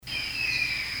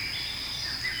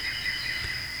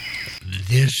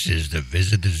This is the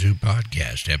Visit the Zoo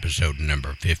podcast, episode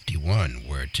number 51,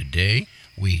 where today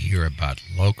we hear about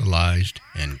localized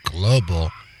and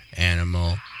global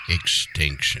animal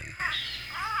extinction.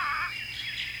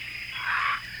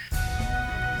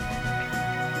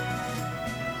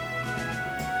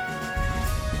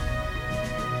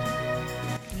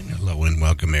 Hello and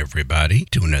welcome everybody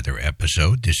to another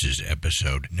episode. This is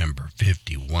episode number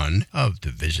 51 of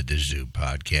the Visit the Zoo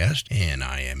podcast, and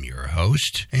I am your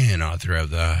host and author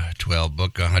of the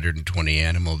 12-book, 120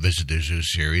 Animal Visit the Zoo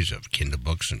series of Kindle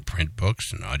books and print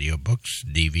books and audiobooks,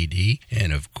 DVD,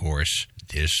 and of course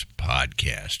this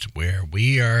podcast, where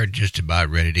we are just about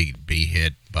ready to be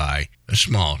hit by a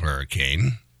small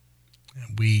hurricane.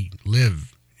 We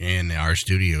live in our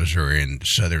studios are in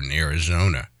southern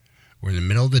Arizona. We're in the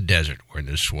middle of the desert. We're in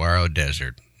the Saguaro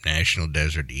Desert, National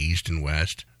Desert, east and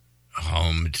west,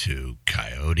 home to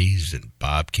coyotes and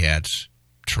bobcats,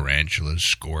 tarantulas,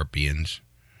 scorpions,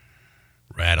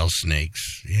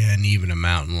 rattlesnakes, and even a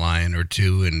mountain lion or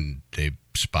two, and they've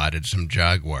spotted some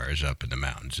jaguars up in the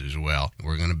mountains as well.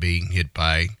 We're going to be hit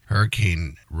by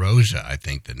Hurricane Rosa, I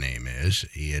think the name is.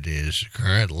 It is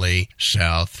currently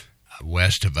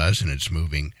southwest of us, and it's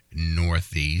moving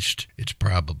northeast. It's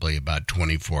probably about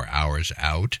 24 hours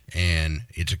out, and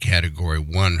it's a Category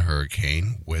 1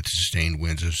 hurricane with sustained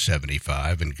winds of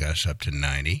 75 and gusts up to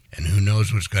 90. And who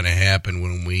knows what's going to happen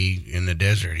when we in the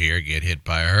desert here get hit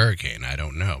by a hurricane? I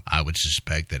don't know. I would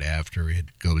suspect that after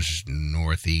it goes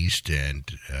northeast and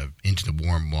into the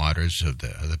warm waters of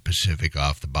the Pacific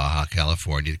off the Baja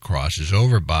California, it crosses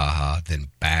over Baja,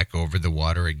 then back over the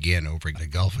water again over the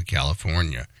Gulf of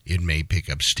California. It may pick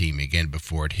up steam again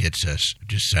before it hits us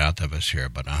just south of us here,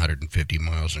 about 150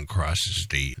 miles, and crosses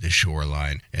the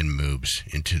shoreline and moves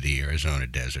into the Arizona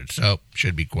desert. So,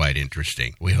 should be quite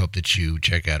interesting. We hope that you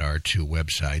check out our two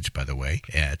websites, by the way,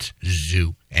 at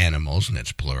Zoo Animals, and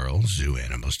that's plural,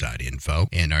 zooanimals.info,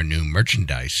 and our new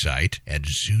merchandise site at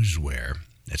Zoozwear.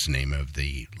 That's the name of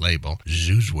the label,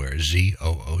 Zoozwear,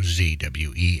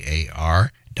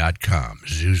 ZOOZWEAR.com,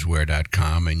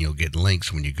 Zoozwear.com, and you'll get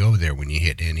links when you go there when you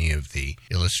hit any of the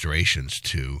illustrations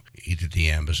to either the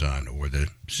Amazon or the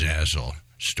Zazzle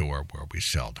store where we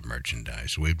sell the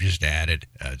merchandise. We've just added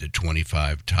the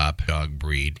 25 top dog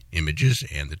breed images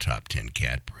and the top 10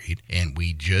 cat breed, and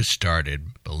we just started,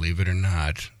 believe it or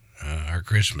not, our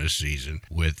Christmas season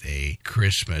with a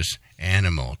Christmas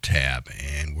animal tab,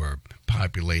 and we're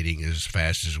populating as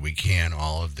fast as we can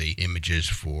all of the images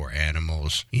for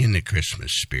animals in the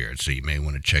Christmas spirit. So you may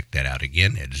want to check that out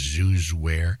again at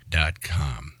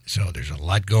zoozwear.com. So there's a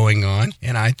lot going on,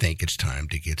 and I think it's time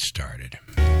to get started.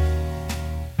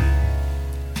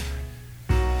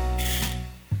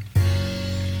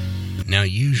 Now,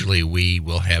 usually we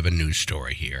will have a news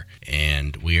story here,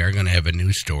 and we are going to have a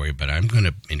news story, but I'm going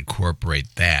to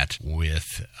incorporate that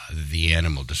with the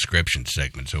animal description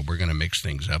segment, so we're going to mix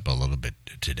things up a little bit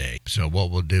today. So what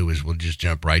we'll do is we'll just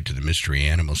jump right to the mystery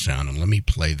animal sound, and let me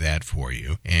play that for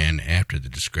you, and after the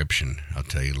description, I'll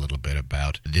tell you a little bit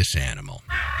about this animal.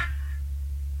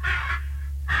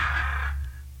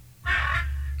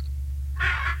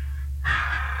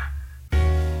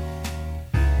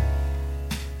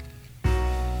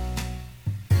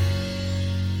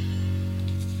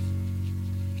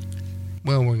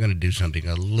 Well, we're going to do something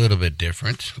a little bit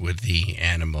different with the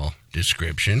animal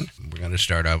description. We're going to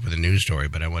start off with a news story,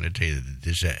 but I want to tell you that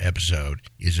this episode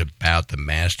is about the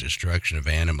mass destruction of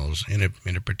animals in a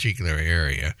particular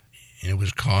area, and it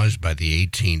was caused by the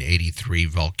 1883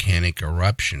 volcanic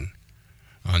eruption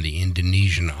on the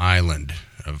Indonesian island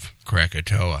of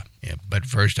Krakatoa. Yeah, but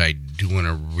first, I do want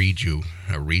to read you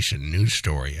a recent news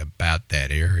story about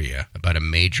that area, about a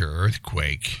major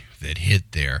earthquake that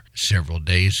hit there several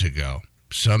days ago.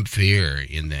 Some fear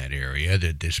in that area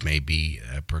that this may be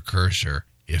a precursor,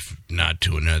 if not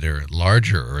to another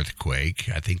larger earthquake.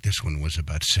 I think this one was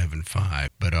about 7.5,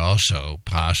 but also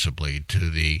possibly to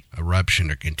the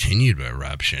eruption or continued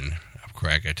eruption of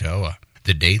Krakatoa.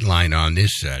 The dateline on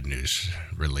this news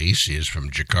release is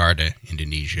from Jakarta,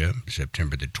 Indonesia,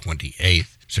 September the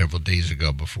 28th. Several days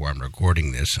ago, before I'm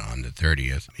recording this on the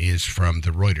 30th, is from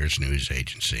the Reuters news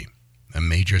agency. A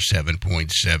major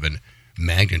 7.7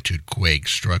 magnitude quake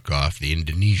struck off the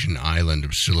Indonesian island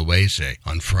of Sulawesi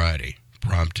on Friday,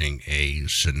 prompting a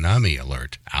tsunami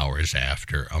alert hours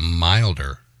after a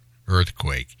milder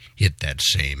earthquake hit that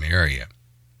same area.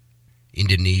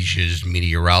 Indonesia's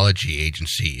meteorology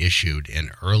agency issued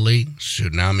an early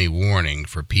tsunami warning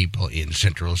for people in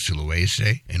Central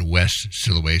Sulawesi and West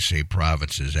Sulawesi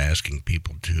provinces, asking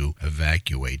people to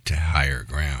evacuate to higher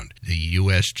ground. The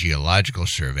U.S. Geological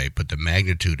Survey put the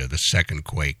magnitude of the second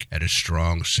quake at a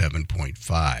strong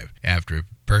 7.5, after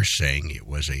first saying it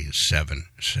was a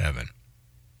 7.7.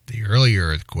 The earlier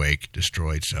earthquake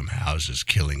destroyed some houses,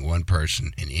 killing one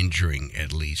person and injuring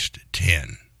at least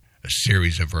 10. A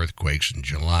series of earthquakes in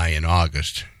July and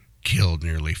August killed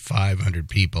nearly 500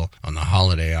 people on the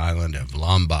holiday island of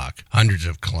Lombok, hundreds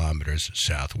of kilometers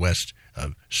southwest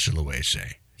of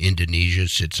Sulawesi. Indonesia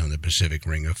sits on the Pacific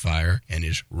Ring of Fire and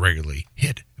is regularly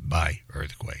hit by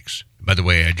earthquakes. By the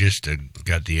way, I just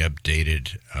got the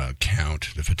updated count,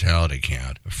 the fatality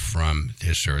count from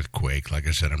this earthquake. Like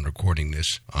I said, I'm recording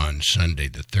this on Sunday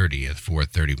the 30th,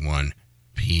 4:31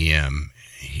 p.m.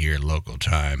 here local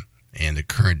time. And the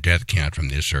current death count from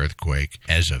this earthquake,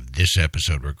 as of this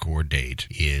episode record date,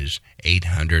 is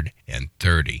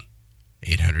 830.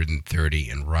 830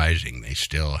 and rising. They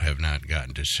still have not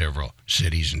gotten to several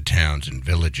cities and towns and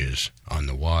villages on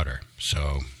the water.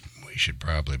 So we should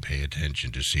probably pay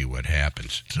attention to see what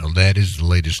happens. So that is the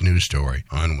latest news story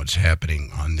on what's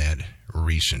happening on that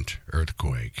recent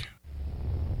earthquake.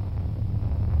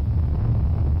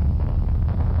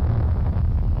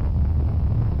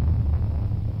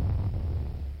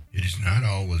 It is not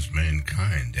always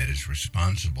mankind that is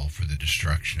responsible for the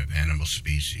destruction of animal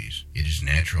species. It is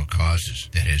natural causes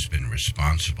that has been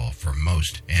responsible for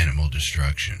most animal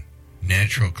destruction.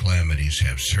 Natural calamities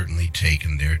have certainly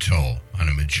taken their toll on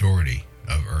a majority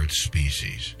of Earth's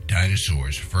species.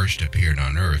 Dinosaurs first appeared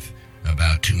on Earth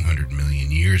about 200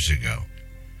 million years ago.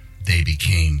 They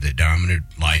became the dominant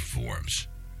life forms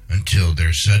until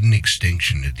their sudden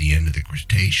extinction at the end of the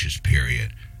Cretaceous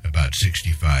period about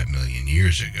 65 million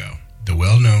years ago. The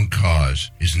well-known cause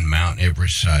is a Mount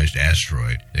Everest-sized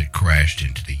asteroid that crashed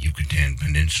into the Yucatan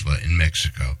Peninsula in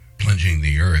Mexico, plunging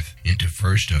the Earth into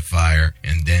first a fire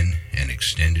and then an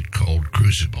extended cold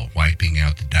crucible, wiping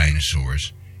out the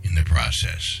dinosaurs in the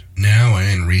process. Now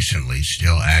and recently,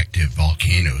 still active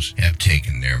volcanoes have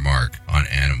taken their mark on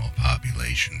animal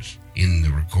populations. In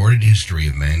the recorded history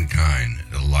of mankind,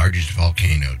 the largest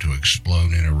volcano to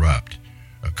explode and erupt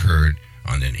occurred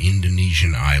on an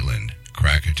Indonesian island,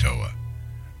 Krakatoa.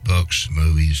 Books,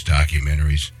 movies,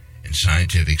 documentaries, and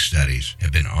scientific studies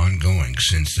have been ongoing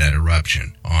since that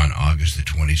eruption on August the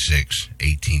 26th,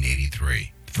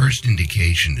 1883. First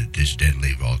indication that this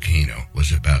deadly volcano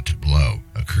was about to blow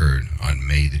occurred on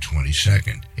May the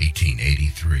 22nd,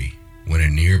 1883, when a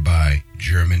nearby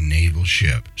German naval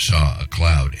ship saw a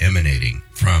cloud emanating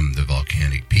from the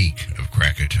volcanic peak of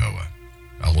Krakatoa.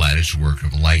 A latticework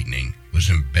of lightning was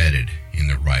embedded in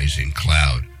the rising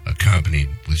cloud, accompanied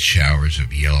with showers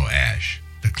of yellow ash.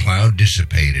 The cloud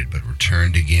dissipated but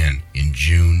returned again in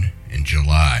June and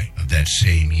July of that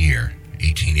same year,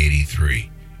 1883.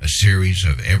 A series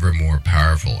of ever more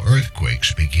powerful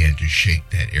earthquakes began to shake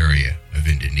that area of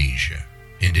Indonesia.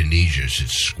 Indonesia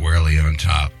sits squarely on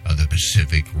top of the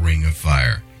Pacific Ring of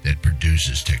Fire that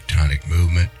produces tectonic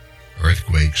movement,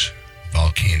 earthquakes,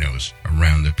 volcanoes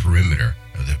around the perimeter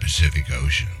of the Pacific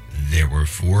Ocean. There were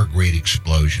 4 great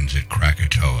explosions at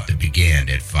Krakatoa that began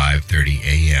at 5:30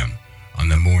 a.m. on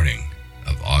the morning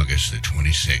of August the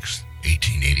 26th,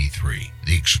 1883.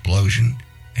 The explosion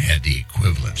had the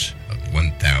equivalence of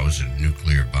 1,000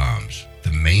 nuclear bombs.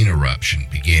 The main eruption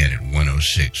began at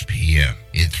 1:06 p.m.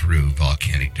 It threw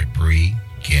volcanic debris,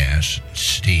 gas, and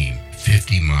steam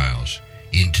 50 miles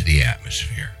into the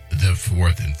atmosphere. The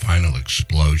 4th and final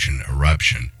explosion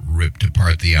eruption ripped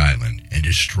apart the island and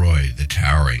destroyed the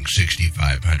towering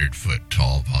 6,500-foot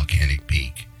tall volcanic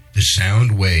peak. The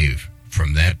sound wave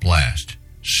from that blast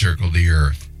circled the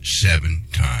Earth 7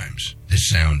 times. The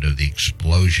sound of the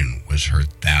explosion was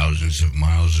heard thousands of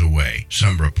miles away,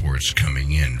 some reports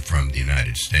coming in from the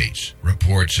United States.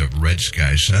 Reports of red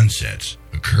sky sunsets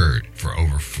occurred for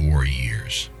over 4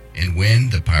 years. And when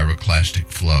the pyroclastic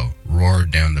flow roared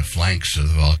down the flanks of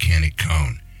the volcanic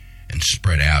cone and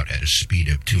spread out at a speed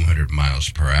of 200 miles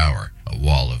per hour, a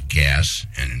wall of gas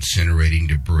and incinerating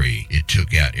debris, it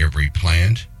took out every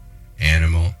plant,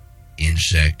 animal,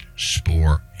 insect,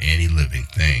 spore, any living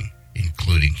thing,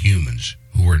 including humans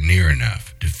who were near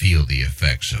enough to feel the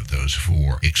effects of those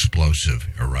 4 explosive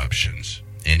eruptions.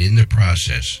 And in the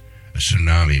process, a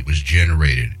tsunami was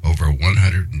generated over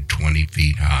 120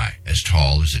 feet high, as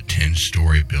tall as a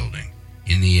 10-story building.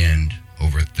 In the end,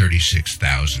 over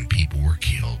 36,000 people were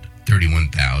killed,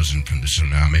 31,000 from the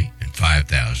tsunami and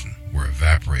 5,000 were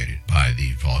evaporated by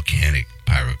the volcanic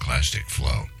pyroclastic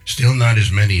flow. Still not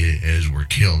as many as were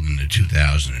killed in the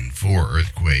 2004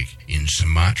 earthquake in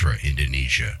Sumatra,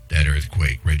 Indonesia. That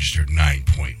earthquake registered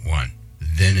 9.1.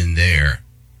 Then and there,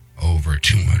 over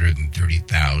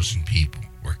 230,000 people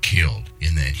were killed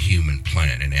in that human,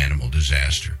 plant, and animal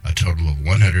disaster. A total of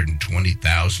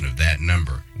 120,000 of that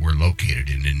number were located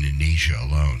in Indonesia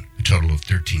alone. A total of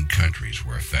 13 countries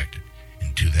were affected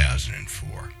in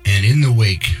 2004. And in the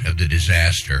wake of the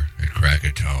disaster at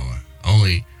Krakatoa,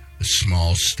 only a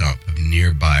small stump of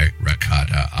nearby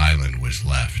Rakata Island was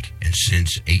left. And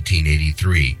since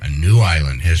 1883, a new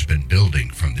island has been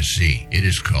building from the sea. It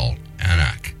is called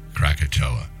Anak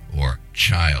Krakatoa, or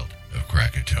Child of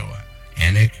Krakatoa.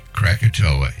 Anak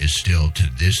Krakatoa is still to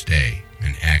this day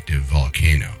an active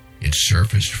volcano. It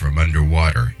surfaced from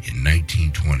underwater in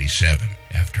 1927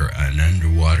 after an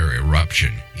underwater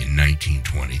eruption in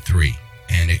 1923.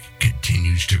 Anak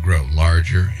continues to grow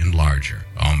larger and larger,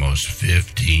 almost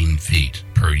 15 feet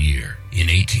per year. In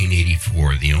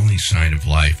 1884, the only sign of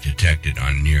life detected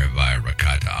on nearby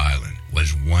Rakata Island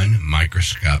was one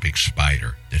microscopic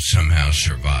spider that somehow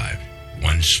survived.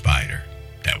 One spider.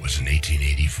 That was in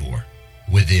 1884.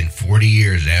 Within 40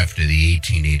 years after the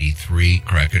 1883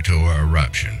 Krakatoa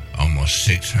eruption, almost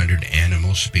 600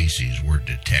 animal species were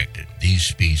detected. These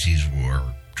species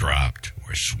were dropped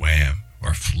or swam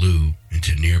or flew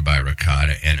into nearby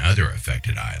Rakata and other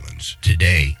affected islands.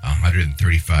 Today,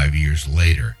 135 years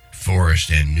later,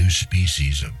 forest and new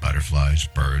species of butterflies,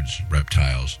 birds,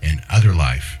 reptiles, and other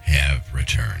life have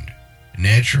returned.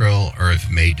 Natural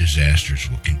Earth-made disasters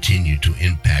will continue to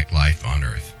impact life on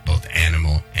Earth. Both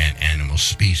animal and animal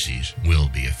species will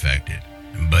be affected.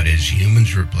 But as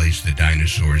humans replace the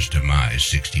dinosaurs' demise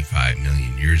 65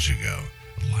 million years ago,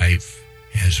 life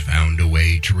has found a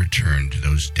way to return to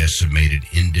those decimated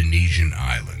Indonesian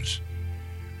islands.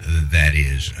 That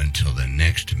is, until the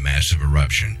next massive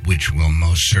eruption, which will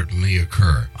most certainly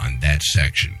occur on that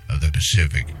section of the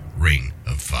Pacific Ring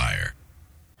of Fire.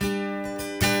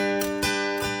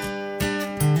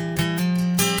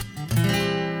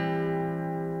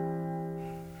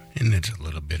 And that's a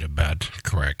little bit about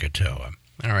Krakatoa.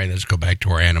 All right, let's go back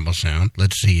to our animal sound.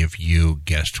 Let's see if you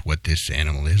guessed what this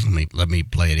animal is. Let me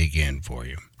play it again for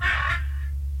you.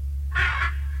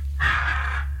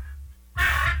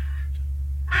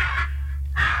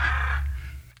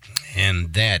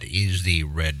 And that is the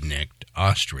red-necked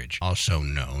ostrich, also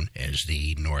known as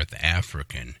the North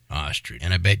African ostrich.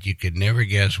 And I bet you could never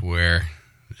guess where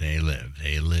they live.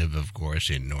 They live, of course,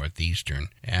 in northeastern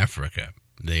Africa.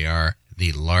 They are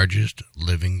the largest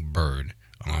living bird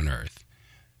on Earth.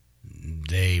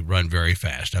 They run very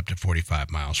fast, up to 45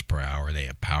 miles per hour. They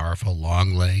have powerful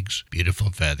long legs,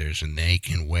 beautiful feathers, and they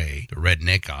can weigh, the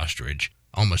red-necked ostrich,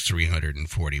 almost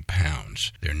 340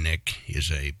 pounds. Their neck is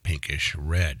a pinkish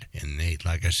red, and they,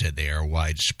 like I said, they are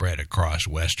widespread across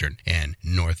western and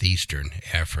northeastern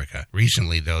Africa.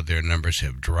 Recently, though, their numbers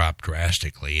have dropped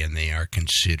drastically, and they are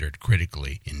considered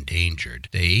critically endangered.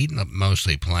 They eat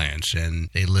mostly plants, and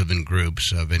they live in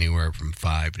groups of anywhere from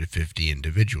 5 to 50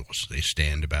 individuals. They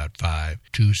stand about 5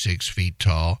 to 6 feet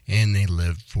tall, and they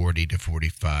live 40 to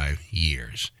 45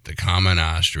 years. The common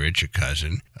ostrich, a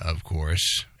cousin, of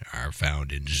course, are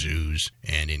found in zoos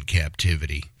and in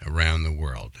captivity around the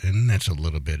world. And that's a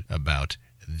little bit about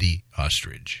the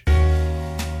ostrich.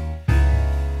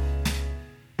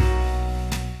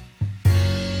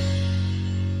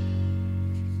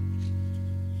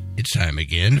 It's time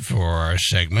again for our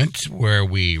segment where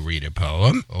we read a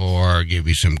poem or give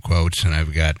you some quotes, and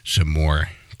I've got some more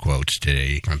quotes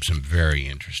today from some very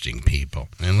interesting people.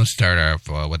 And let's start off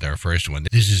with our first one.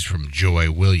 This is from Joy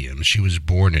Williams. She was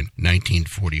born in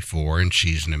 1944, and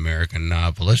she's an American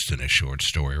novelist and a short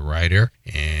story writer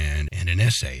and an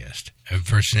essayist.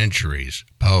 For centuries,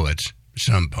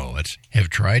 some poets, have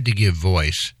tried to give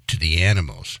voice to the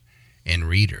animals, and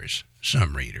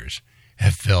some readers,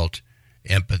 have felt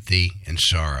empathy and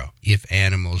sorrow. If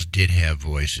animals did have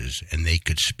voices and they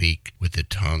could speak with the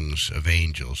tongues of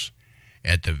angels,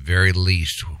 at the very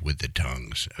least with the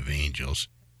tongues of angels,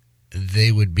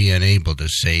 they would be unable to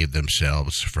save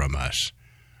themselves from us.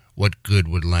 What good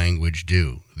would language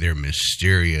do? Their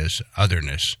mysterious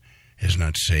otherness has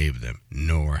not saved them,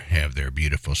 nor have their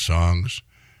beautiful songs,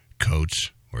 coats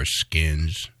or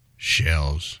skins,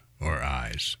 shells or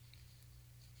eyes.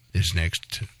 This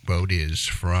next quote is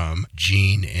from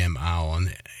Jean M.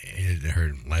 Auel.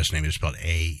 Her last name is spelled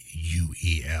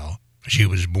A-U-E-L. She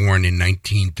was born in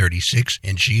 1936,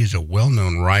 and she is a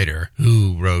well-known writer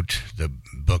who wrote the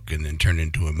book and then turned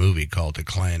into a movie called The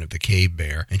Clan of the Cave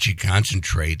Bear, and she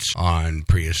concentrates on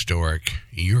prehistoric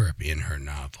Europe in her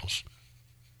novels.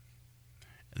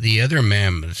 The other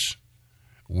mammoths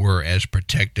were as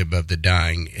protective of the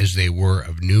dying as they were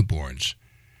of newborns,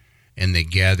 and they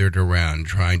gathered around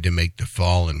trying to make the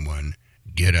fallen one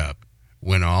get up.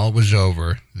 When all was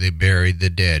over, they buried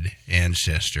the dead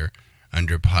ancestor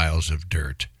under piles of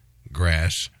dirt,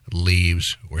 grass,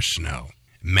 leaves, or snow.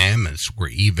 Mammoths were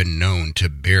even known to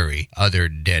bury other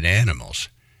dead animals,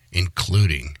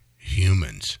 including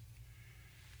humans.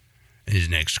 His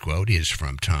next quote is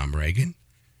from Tom Regan,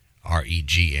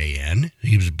 Regan.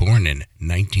 He was born in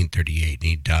 1938 and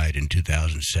he died in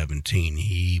 2017.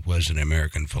 He was an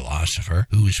American philosopher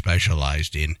who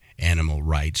specialized in animal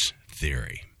rights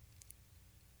theory.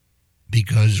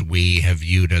 Because we have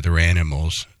viewed other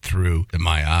animals through the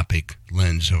myopic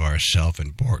lens of our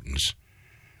self-importance,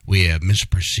 we have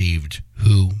misperceived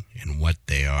who and what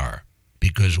they are.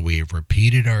 Because we have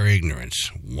repeated our ignorance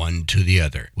one to the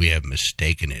other, we have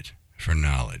mistaken it for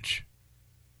knowledge.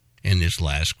 And this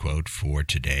last quote for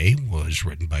today was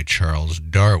written by Charles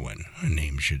Darwin, a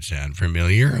name should sound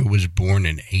familiar, who was born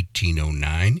in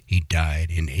 1809. He died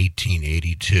in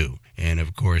 1882. And,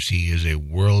 of course, he is a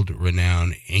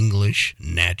world-renowned English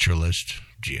naturalist,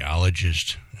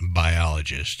 geologist, and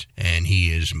biologist, and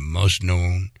he is most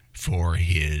known for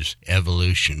his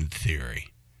evolution theory.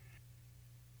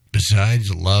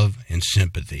 Besides love and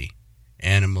sympathy,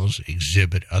 animals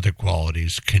exhibit other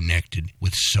qualities connected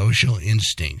with social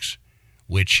instincts,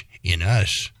 which in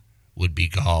us would be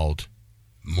called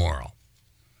moral.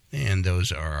 And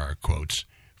those are our quotes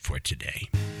for today.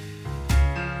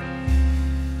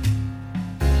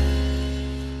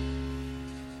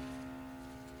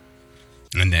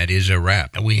 And that is a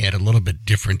wrap. We had a little bit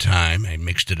different time. I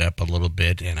mixed it up a little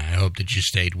bit, and I hope that you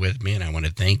stayed with me, and I want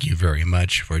to thank you very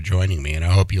much for joining me, and I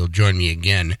hope you'll join me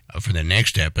again for the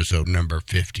next episode, number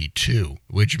 52,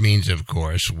 which means, of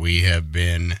course, we have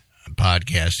been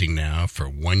podcasting now for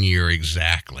 1 year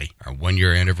exactly. Our 1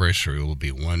 year anniversary will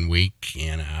be 1 week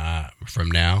from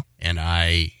now, and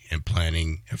I am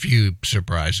planning a few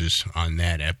surprises on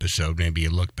that episode, maybe a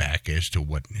look back as to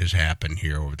what has happened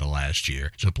here over the last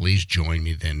year. So please join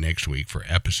me then next week for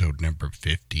episode number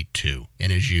 52.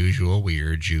 And as usual, we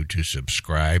urge you to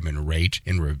subscribe and rate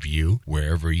and review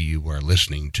wherever you are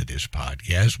listening to this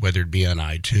podcast, whether it be on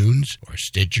iTunes or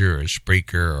Stitcher or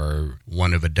Spreaker or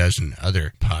one of a dozen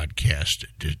other podcast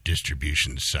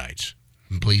distribution sites.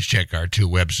 Please check our two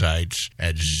websites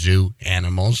at Zoo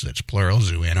Animals, that's plural,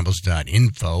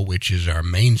 zooanimals.info, which is our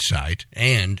main site,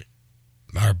 and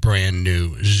our brand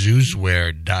new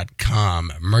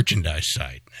zoozwear.com merchandise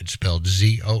site. It's spelled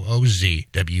ZOOZWEAR.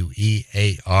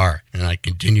 And I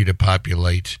continue to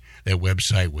populate that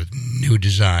website with new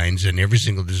designs, and every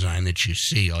single design that you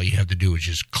see, all you have to do is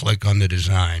just click on the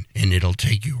design, and it'll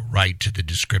take you right to the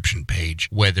description page,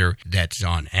 whether that's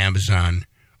on Amazon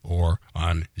or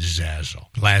on Zazzle.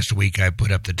 Last week I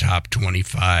put up the top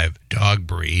 25 dog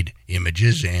breed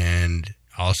images and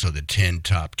also the 10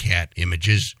 top cat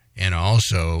images and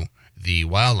also the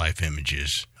wildlife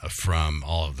images from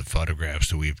all of the photographs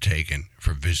that we've taken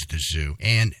for Visit the Zoo.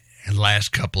 And in the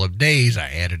last couple of days I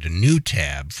added a new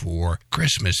tab for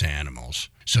Christmas animals.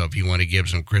 So if you want to give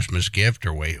some Christmas gift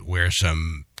or wear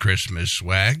some Christmas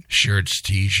swag, shirts,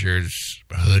 t-shirts,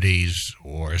 hoodies,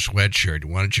 or a sweatshirt,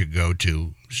 why don't you go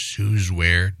to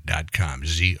zoozwear.com,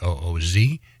 ZOOZWEAR.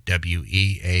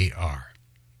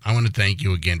 I want to thank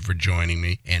you again for joining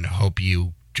me and hope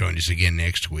you join us again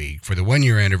next week for the 1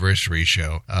 year anniversary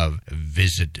show of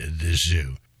Visit the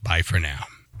Zoo. Bye for now.